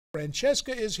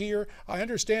Francesca is here. I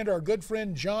understand our good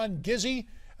friend John Gizzi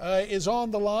is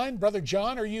on the line. Brother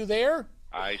John, are you there?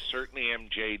 I certainly am,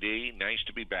 JD. Nice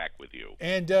to be back with you.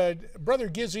 And Brother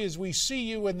Gizzi, as we see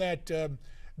you in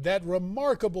that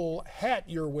remarkable hat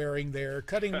you're wearing there,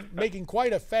 making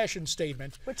quite a fashion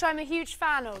statement. Which I'm a huge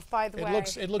fan of, by the way.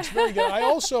 It looks very good. I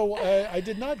also, I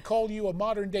did not call you a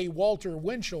modern-day Walter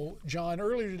Winchell, John.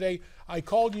 Earlier today, I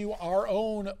called you our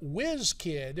own whiz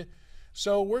kid.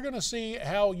 So we're going to see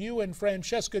how you and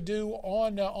Francesca do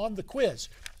on the quiz.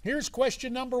 Here's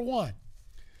question number 1.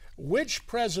 Which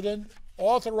president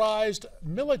authorized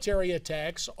military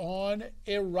attacks on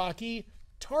Iraqi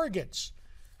targets?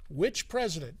 Which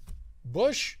president?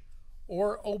 Bush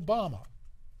or Obama?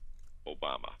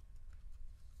 Obama.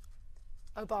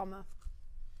 Obama.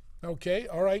 Okay,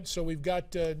 all right, so we've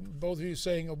got both of you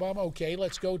saying Obama. Okay,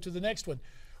 let's go to the next one.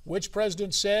 Which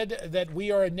president said that we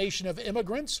are a nation of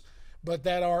immigrants, but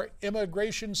that our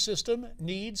immigration system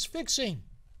needs fixing?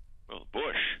 Well, Bush.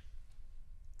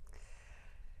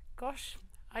 Gosh,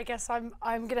 I guess I'm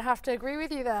going to have to agree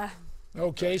with you there.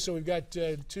 Okay, so we've got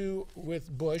 2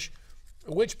 with Bush.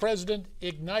 Which president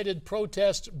ignited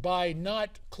protests by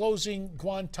not closing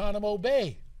Guantanamo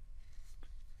Bay?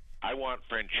 I want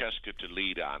Francesca to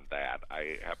lead on that.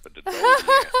 I happen to know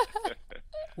the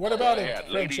What about it,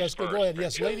 Francesca? Go ahead.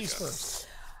 Yes, ladies first.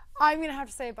 I'm going to have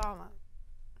to say Obama.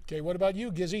 Okay, what about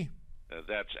you, Gizzi?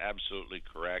 That's absolutely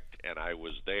correct, and I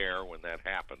was there when that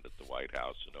happened at the White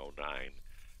House in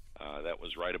 '09. That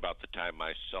was right about the time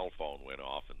my cell phone went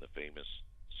off in the famous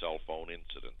cell phone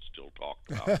incident, still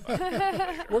talked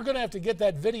about. We're going to have to get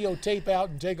that videotape out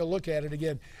and take a look at it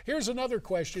again. Here's another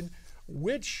question.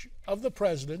 Which of the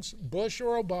presidents, Bush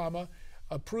or Obama,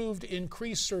 approved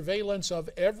increased surveillance of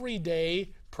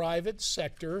everyday private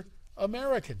sector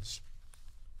Americans?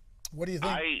 What do you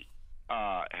think?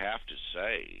 I have to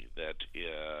say that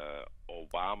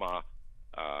Obama,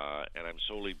 and I'm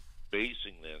solely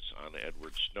basing this on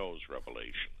Edward Snowden's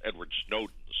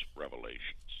revelations.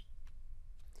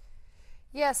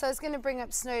 Yes, I was going to bring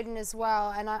up Snowden as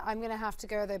well, and I'm going to have to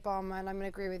go with Obama, and I'm going to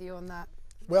agree with you on that.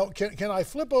 Well, can I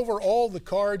flip over all the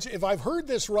cards? If I've heard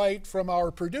this right from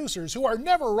our producers, who are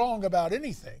never wrong about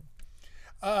anything,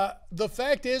 the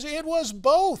fact is it was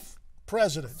both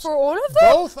presidents. For all of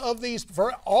them?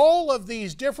 For all of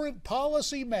these different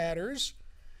policy matters,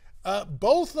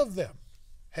 both of them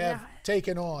have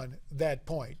taken on that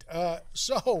point.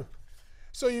 So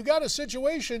you've got a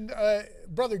situation,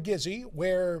 Brother Gizzi,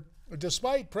 where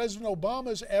despite President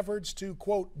Obama's efforts to,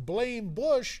 quote, blame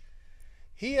Bush,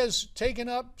 he has taken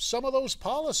up some of those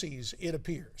policies, it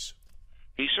appears.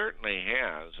 He certainly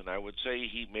has, and I would say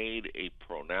he made a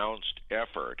pronounced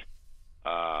effort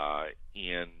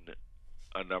in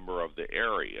a number of the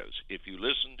areas. If you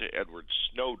listen to Edward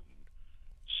Snowden,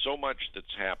 so much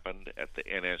that's happened at the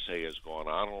NSA has gone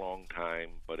on a long time,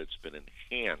 but it's been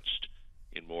enhanced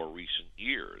in more recent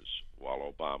years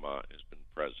while Obama has been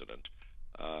president.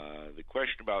 The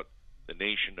question about the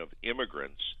nation of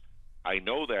immigrants, I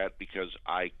know that because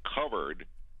I covered,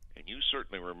 and you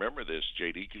certainly remember this,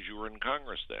 JD, because you were in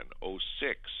Congress then,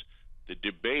 '06, the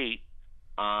debate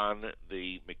on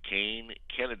the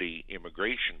McCain-Kennedy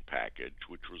immigration package,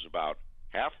 which was about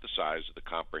half the size of the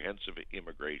comprehensive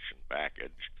immigration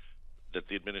package that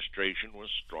the administration was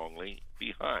strongly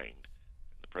behind.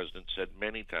 The president said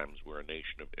many times we're a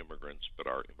nation of immigrants, but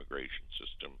our immigration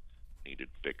system needed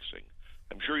fixing.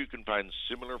 I'm sure you can find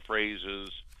similar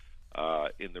phrases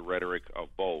in the rhetoric of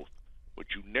both. What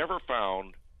you never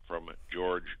found from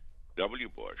George W.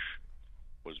 Bush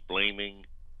was blaming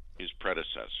his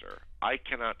predecessor. I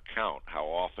cannot count how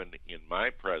often in my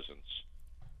presence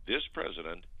this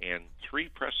president and 3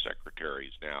 press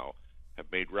secretaries now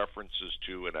have made references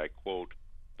to, and I quote,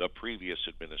 the previous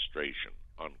administration,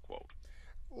 unquote.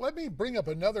 Let me bring up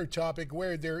another topic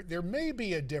where there may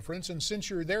be a difference, and since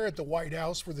you're there at the White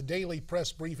House for the daily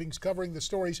press briefings covering the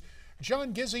stories,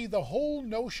 John Gizzi, the whole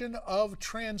notion of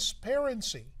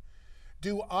transparency.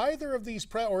 Do either of these,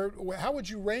 or how would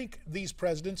you rank these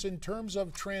presidents in terms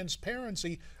of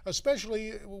transparency,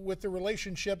 especially with the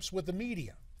relationships with the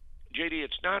media? JD,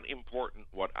 it's not important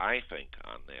what I think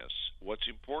on this. What's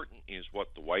important is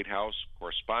what the White House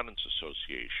Correspondents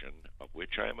Association, of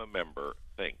which I am a member,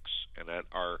 thinks. And at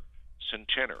our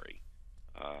centenary,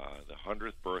 the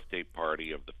 100th birthday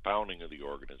party of the founding of the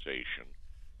organization,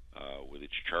 with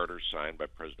its charter signed by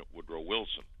President Woodrow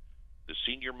Wilson, the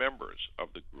senior members of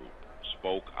the group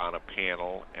spoke on a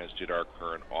panel, as did our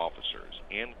current officers.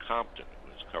 Ann Compton,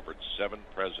 who has covered 7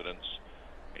 presidents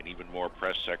and even more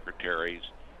press secretaries,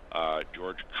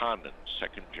 George Condon,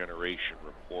 second-generation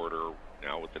reporter,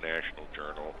 now with the National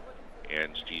Journal,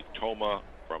 and Steve Thoma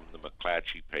from the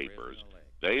McClatchy papers.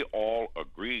 They all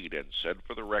agreed and said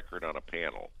for the record on a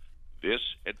panel, this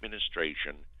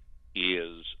administration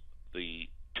is the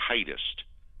tightest,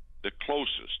 the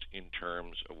closest in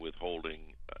terms of withholding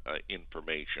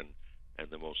information, and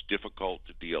the most difficult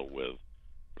to deal with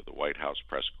for the White House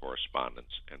press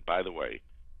correspondents. And by the way,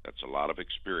 that's a lot of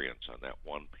experience on that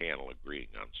one panel agreeing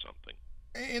on something.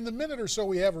 In the minute or so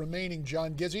we have remaining,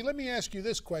 John Gizzi, let me ask you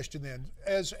this question then.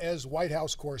 As White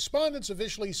House correspondents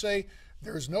officially say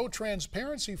there's no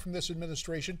transparency from this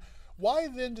administration, why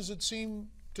then does it seem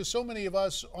to so many of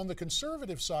us on the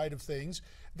conservative side of things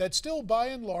that still by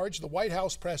and large the White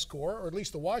House press corps, or at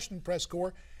least the Washington press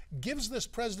corps, gives this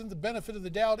president the benefit of the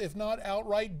doubt, if not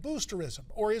outright boosterism?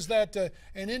 Or is that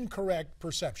an incorrect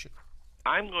perception?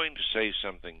 I'm going to say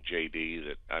something, J.D.,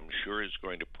 that I'm sure is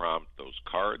going to prompt those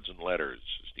cards and letters,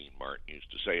 as Dean Martin used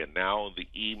to say, and now the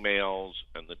emails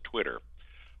and the Twitter.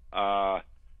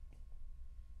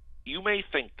 You may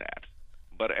think that,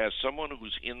 but as someone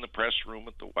who's in the press room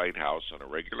at the White House on a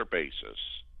regular basis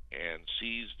and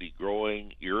sees the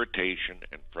growing irritation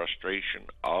and frustration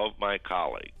of my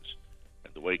colleagues,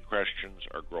 and the way questions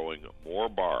are growing more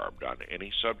barbed on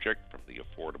any subject from the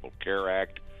Affordable Care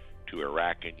Act to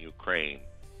Iraq and Ukraine,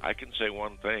 I can say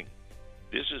one thing.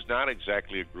 This is not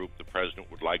exactly a group the president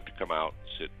would like to come out and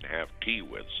sit and have tea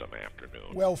with some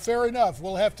afternoon. Well, fair enough.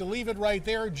 We'll have to leave it right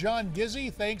there. John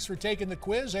Gizzi, thanks for taking the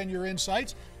quiz and your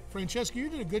insights. Francesca, you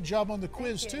did a good job on the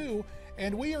quiz too.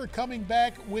 And we are coming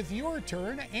back with your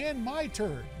turn and my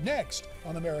turn next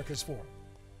on America's Forum.